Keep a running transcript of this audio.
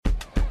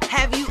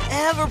Have you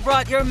ever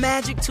brought your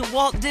magic to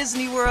Walt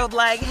Disney World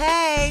like,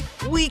 hey,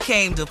 we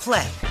came to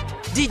play?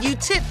 Did you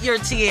tip your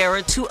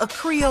tiara to a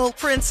Creole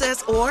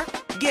princess or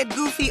get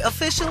goofy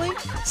officially?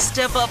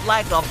 Step up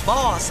like a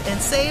boss and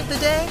save the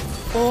day?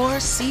 Or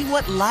see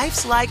what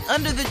life's like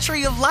under the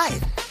tree of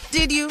life?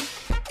 Did you?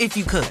 If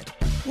you could.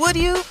 Would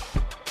you?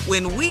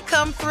 When we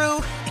come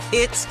through,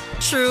 it's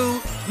true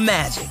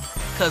magic.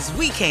 'Cause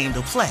we came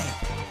to play.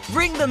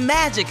 Bring the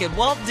magic at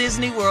Walt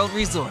Disney World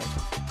Resort.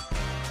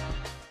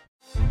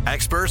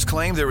 Experts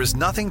claim there is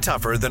nothing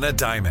tougher than a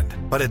diamond.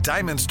 But at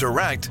Diamonds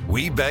Direct,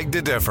 we beg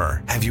to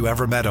differ. Have you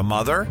ever met a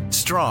mother?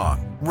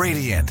 Strong,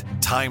 radiant,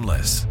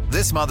 timeless.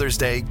 This Mother's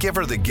Day, give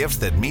her the gift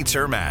that meets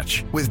her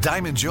match. With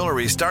diamond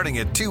jewelry starting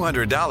at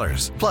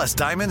 $200. Plus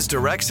Diamonds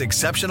Direct's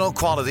exceptional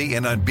quality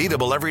and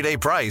unbeatable everyday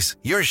price,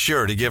 you're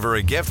sure to give her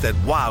a gift that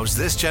wows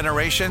this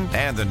generation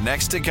and the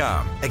next to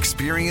come.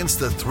 Experience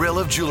the thrill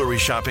of jewelry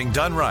shopping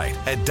done right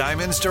at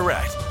Diamonds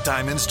Direct.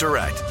 Diamonds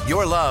Direct.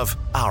 Your love,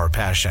 our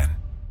passion.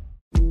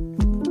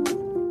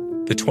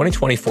 The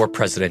 2024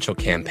 presidential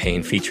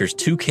campaign features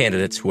two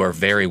candidates who are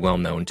very well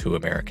known to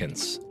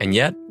Americans. And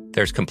yet,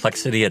 there's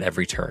complexity at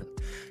every turn.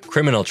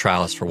 Criminal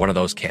trials for one of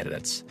those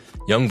candidates.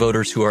 Young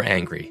voters who are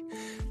angry.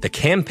 The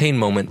Campaign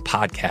Moment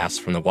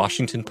podcast from the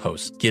Washington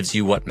Post gives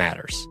you what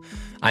matters.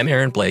 I'm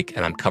Aaron Blake,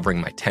 and I'm covering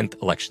my 10th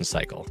election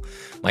cycle.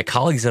 My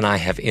colleagues and I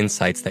have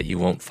insights that you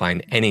won't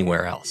find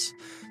anywhere else.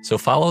 So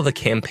follow The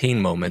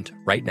Campaign Moment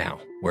right now,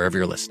 wherever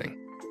you're listening.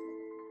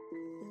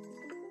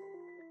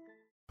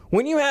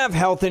 When you have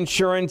health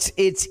insurance,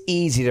 it's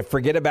easy to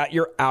forget about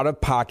your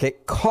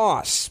out-of-pocket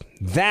costs.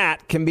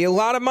 That can be a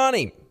lot of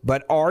money,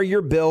 but are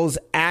your bills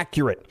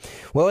accurate?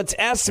 Well, it's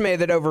estimated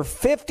that over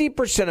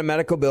 50% of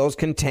medical bills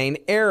contain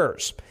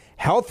errors.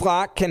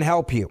 HealthLock can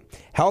help you.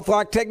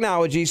 HealthLock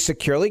technology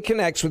securely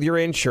connects with your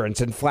insurance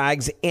and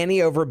flags any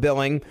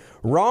overbilling,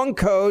 wrong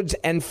codes,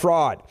 and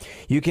fraud.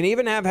 You can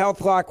even have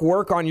HealthLock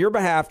work on your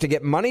behalf to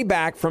get money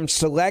back from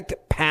select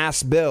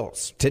past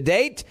bills. To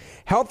date,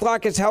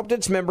 HealthLock has helped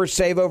its members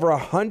save over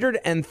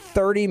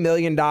 $130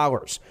 million.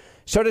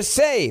 So to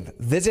save,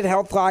 visit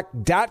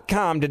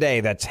healthlock.com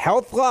today. That's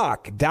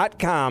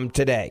healthlock.com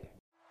today.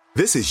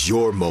 This is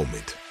your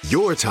moment,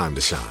 your time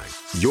to shine,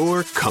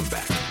 your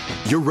comeback.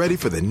 You're ready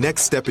for the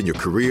next step in your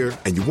career,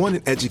 and you want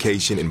an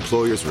education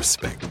employers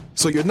respect.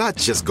 So you're not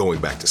just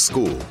going back to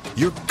school,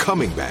 you're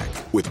coming back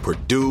with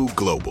Purdue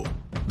Global.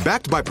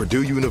 Backed by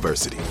Purdue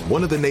University,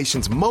 one of the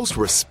nation's most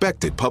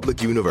respected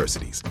public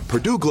universities,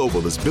 Purdue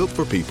Global is built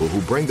for people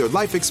who bring their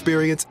life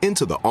experience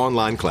into the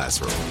online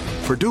classroom.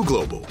 Purdue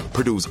Global,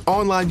 Purdue's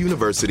online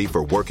university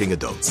for working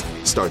adults.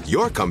 Start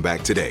your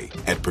comeback today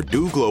at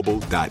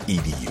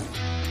purdueglobal.edu.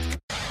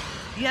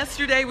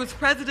 Yesterday was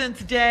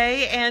President's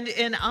Day, and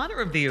in honor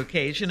of the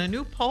occasion, a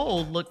new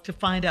poll looked to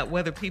find out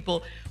whether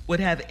people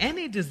would have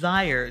any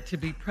desire to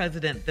be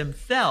president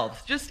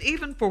themselves, just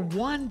even for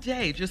one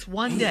day, just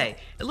one day.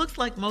 It looks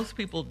like most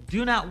people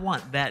do not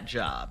want that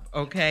job,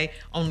 okay?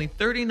 Only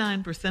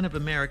 39% of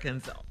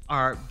Americans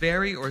are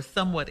very or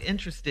somewhat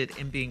interested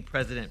in being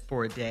president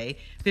for a day.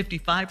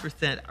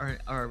 55%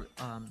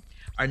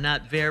 are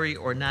not very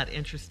or not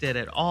interested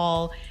at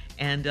all.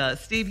 And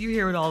Steve, you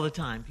hear it all the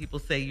time. People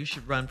say you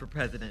should run for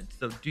president.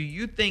 So do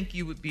you think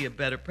you would be a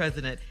better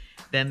president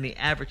than the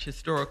average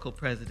historical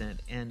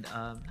president? And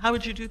how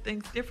would you do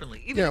things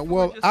differently? Yeah,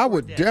 well, I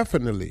would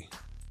definitely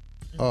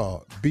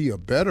be a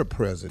better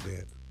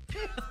president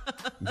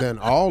than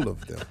all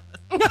of them.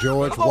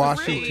 George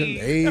Washington,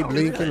 Abe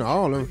Lincoln,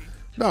 all of them.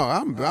 No,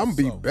 I'm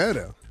be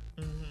better.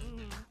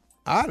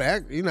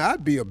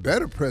 I'd be a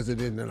better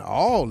president than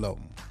all of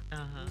them.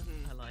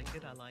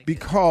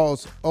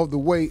 Because of the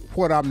way,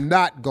 what I'm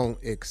not going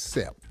to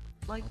accept.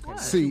 Like what?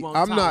 See,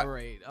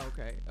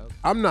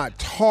 I'm not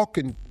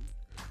talking,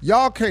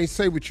 y'all can't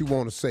say what you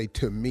want to say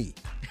to me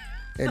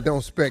and don't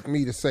expect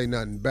me to say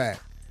nothing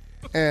back.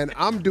 And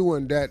I'm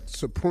doing that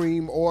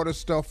Supreme Order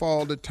stuff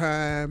all the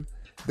time,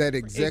 that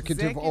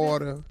executive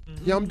order.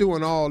 Mm-hmm. Yeah, I'm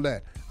doing all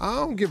that. I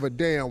don't give a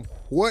damn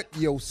what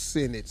your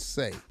Senate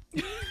say.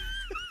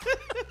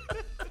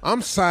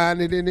 I'm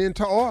signing it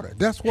into order.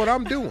 That's what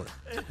I'm doing.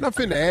 Not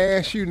finna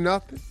ask you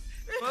nothing.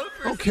 I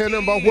don't care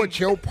nothing about what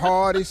your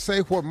party say,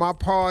 what my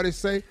party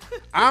say.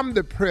 I'm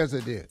the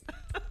president.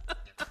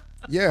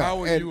 Yeah.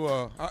 How are you?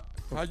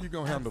 How you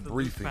gonna handle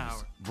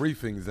briefings?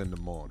 Briefings in the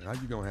morning. How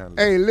you gonna handle?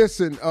 Hey,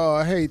 listen.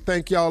 Hey,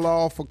 thank y'all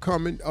all for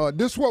coming.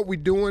 This is what we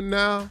doing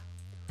now.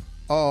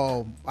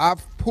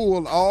 I've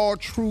pulled all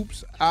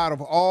troops out of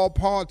all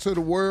parts of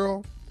the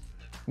world.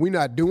 We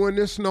not doing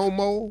this no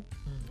more.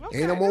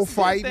 Okay, ain't no more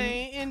fighting.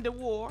 End the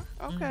war.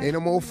 Okay. Ain't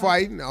no more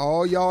fighting.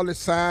 All y'all that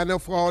signed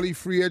up for all these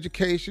free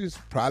educations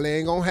probably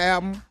ain't gonna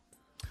have them.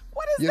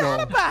 What is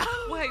that about?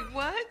 Wait,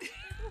 what?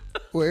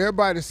 Well,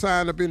 everybody that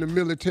signed up in the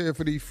military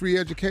for these free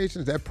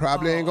educations, that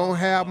probably ain't gonna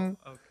have them.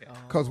 Okay.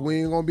 Cause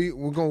we're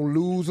gonna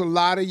lose a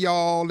lot of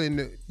y'all in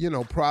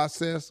the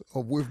process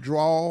of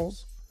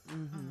withdrawals.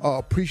 Mm-hmm.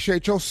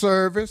 Appreciate your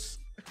service.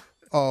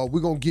 We're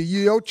gonna give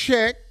you your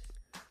check,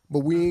 but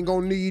we ain't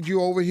gonna need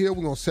you over here.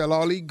 We're gonna sell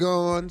all these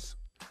guns.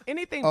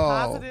 Anything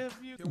positive?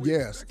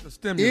 Yes.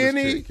 Stimulus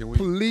Any check?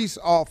 police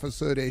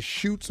officer that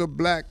shoots a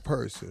black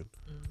person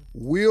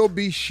will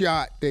be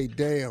shot they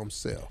damn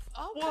self.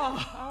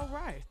 Oh, all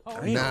right. Oh,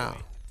 Now,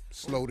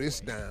 slow this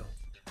down.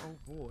 Oh,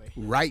 boy.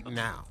 Right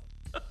now.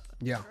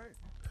 Yeah.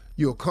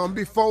 You'll come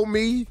before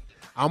me.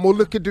 I'm going to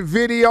look at the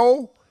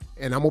video,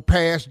 and I'm going to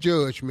pass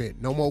judgment.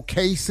 No more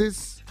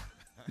cases.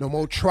 No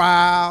more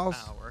trials.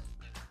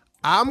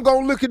 I'm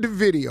going to look at the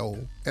video,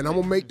 and I'm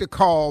going to make the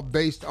call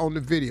based on the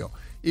video.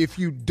 If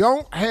you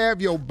don't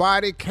have your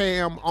body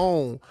cam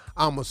on,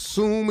 I'm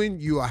assuming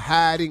you are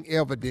hiding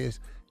evidence.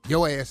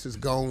 Your ass is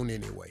gone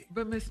anyway.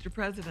 But Mr.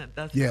 President,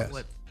 that's Yes.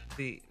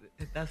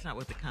 that's not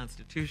what the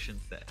Constitution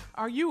says.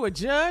 Are you a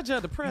judge or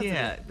the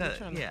president?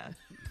 Yeah,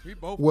 We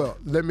both. Well,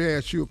 let me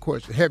ask you a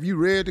question. Have you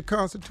read the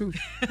Constitution?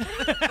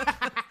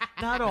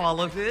 Not all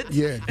of it.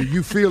 Yeah. Do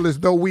you feel as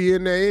though we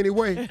in there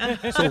anyway?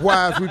 So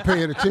why is we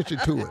paying attention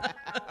to it?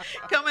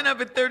 Coming up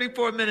at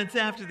 34 minutes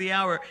after the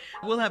hour,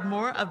 we'll have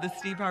more of the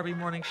Steve Harvey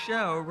Morning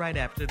Show right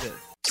after this.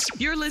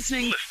 You're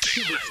listening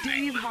to the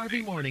Steve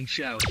Harvey Morning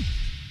Show.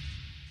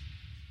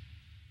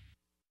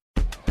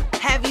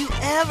 Have you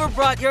ever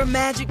brought your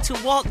magic to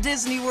Walt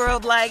Disney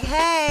World like,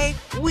 hey,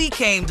 we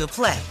came to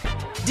play?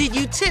 Did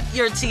you tip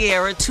your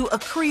tiara to a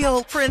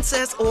Creole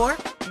princess or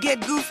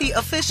get goofy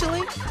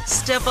officially?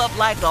 Step up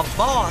like a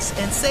boss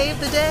and save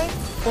the day?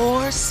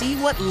 Or see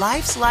what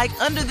life's like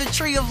under the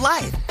tree of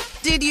life?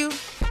 Did you?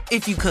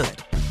 If you could.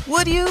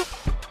 Would you?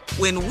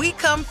 When we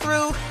come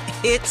through,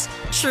 it's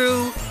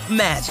true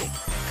magic.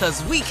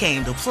 'Cause we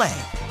came to play.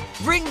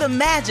 Bring the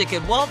magic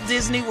at Walt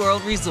Disney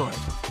World Resort.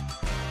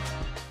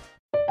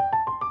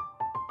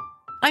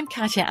 I'm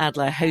Katya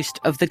Adler, host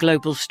of The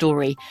Global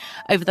Story.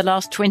 Over the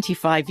last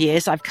 25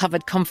 years, I've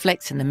covered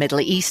conflicts in the Middle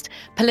East,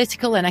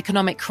 political and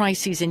economic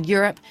crises in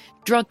Europe,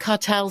 drug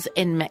cartels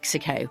in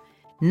Mexico.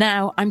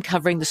 Now I'm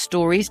covering the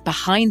stories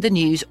behind the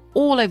news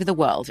all over the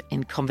world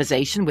in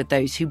conversation with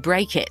those who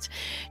break it.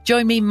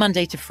 Join me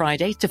Monday to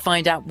Friday to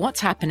find out what's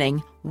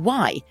happening,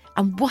 why,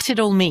 and what it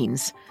all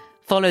means.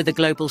 Follow The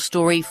Global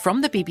Story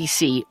from the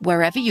BBC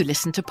wherever you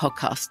listen to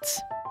podcasts.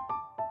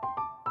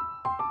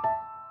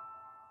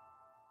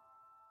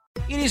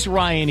 It is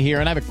Ryan here,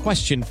 and I have a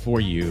question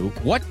for you.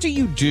 What do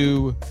you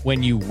do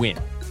when you win?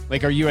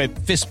 Like, are you a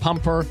fist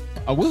pumper,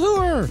 a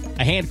woo-hooer,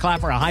 a hand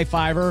clapper, a high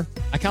fiver?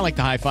 I kind of like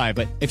the high five,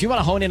 but if you want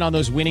to hone in on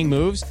those winning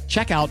moves,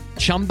 check out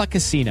Chumba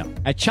Casino.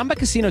 At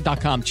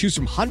ChumbaCasino.com, choose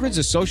from hundreds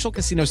of social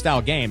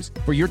casino-style games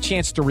for your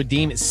chance to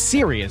redeem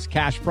serious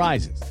cash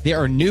prizes. There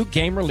are new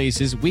game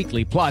releases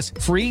weekly, plus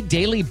free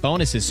daily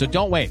bonuses. So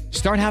don't wait.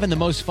 Start having the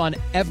most fun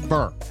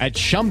ever at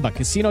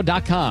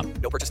ChumbaCasino.com.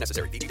 No purchase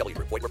necessary. VGW.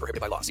 Void where prohibited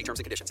by law. See terms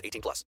and conditions.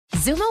 18+.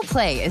 Xumo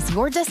Play is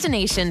your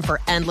destination for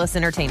endless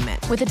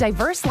entertainment. With a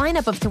diverse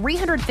lineup of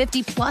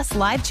 350-plus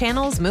live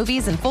channels,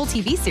 movies, and full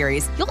TV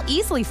series, you'll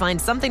easily find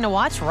something to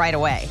watch right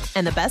away.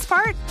 And the best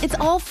part? It's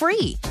all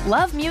free.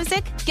 Love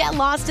music? Get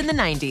lost in the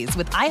 90s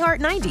with iHeart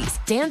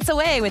 90s. Dance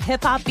away with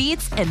hip-hop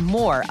beats and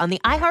more on the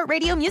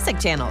iHeartRadio music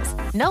channels.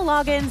 No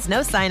logins,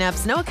 no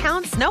signups, no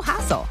accounts, no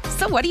hassle.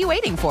 So what are you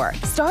waiting for?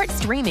 Start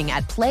streaming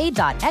at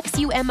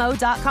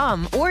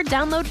play.xumo.com or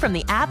download from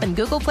the app and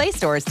Google Play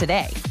stores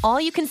today. All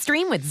you can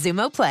stream with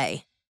Xumo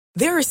Play.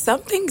 There are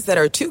some things that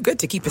are too good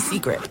to keep a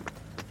secret.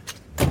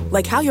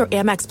 Like how your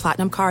Amex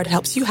Platinum card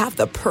helps you have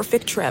the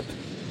perfect trip.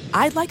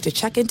 I'd like to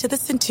check into the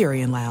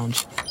Centurion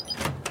Lounge.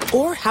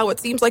 Or how it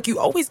seems like you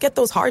always get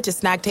those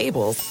hard-to-snag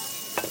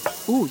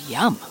tables. Ooh,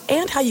 yum.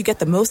 And how you get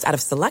the most out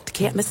of select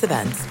can't-miss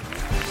events.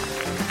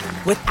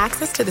 With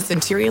access to the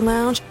Centurion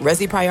Lounge,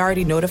 Resi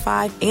Priority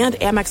Notified, and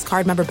Amex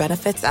card member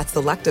benefits at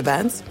select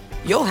events,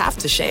 you'll have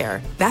to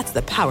share. That's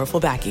the powerful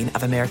backing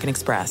of American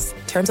Express.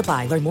 Terms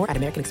apply. Learn more at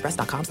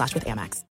americanexpress.com/withAmex.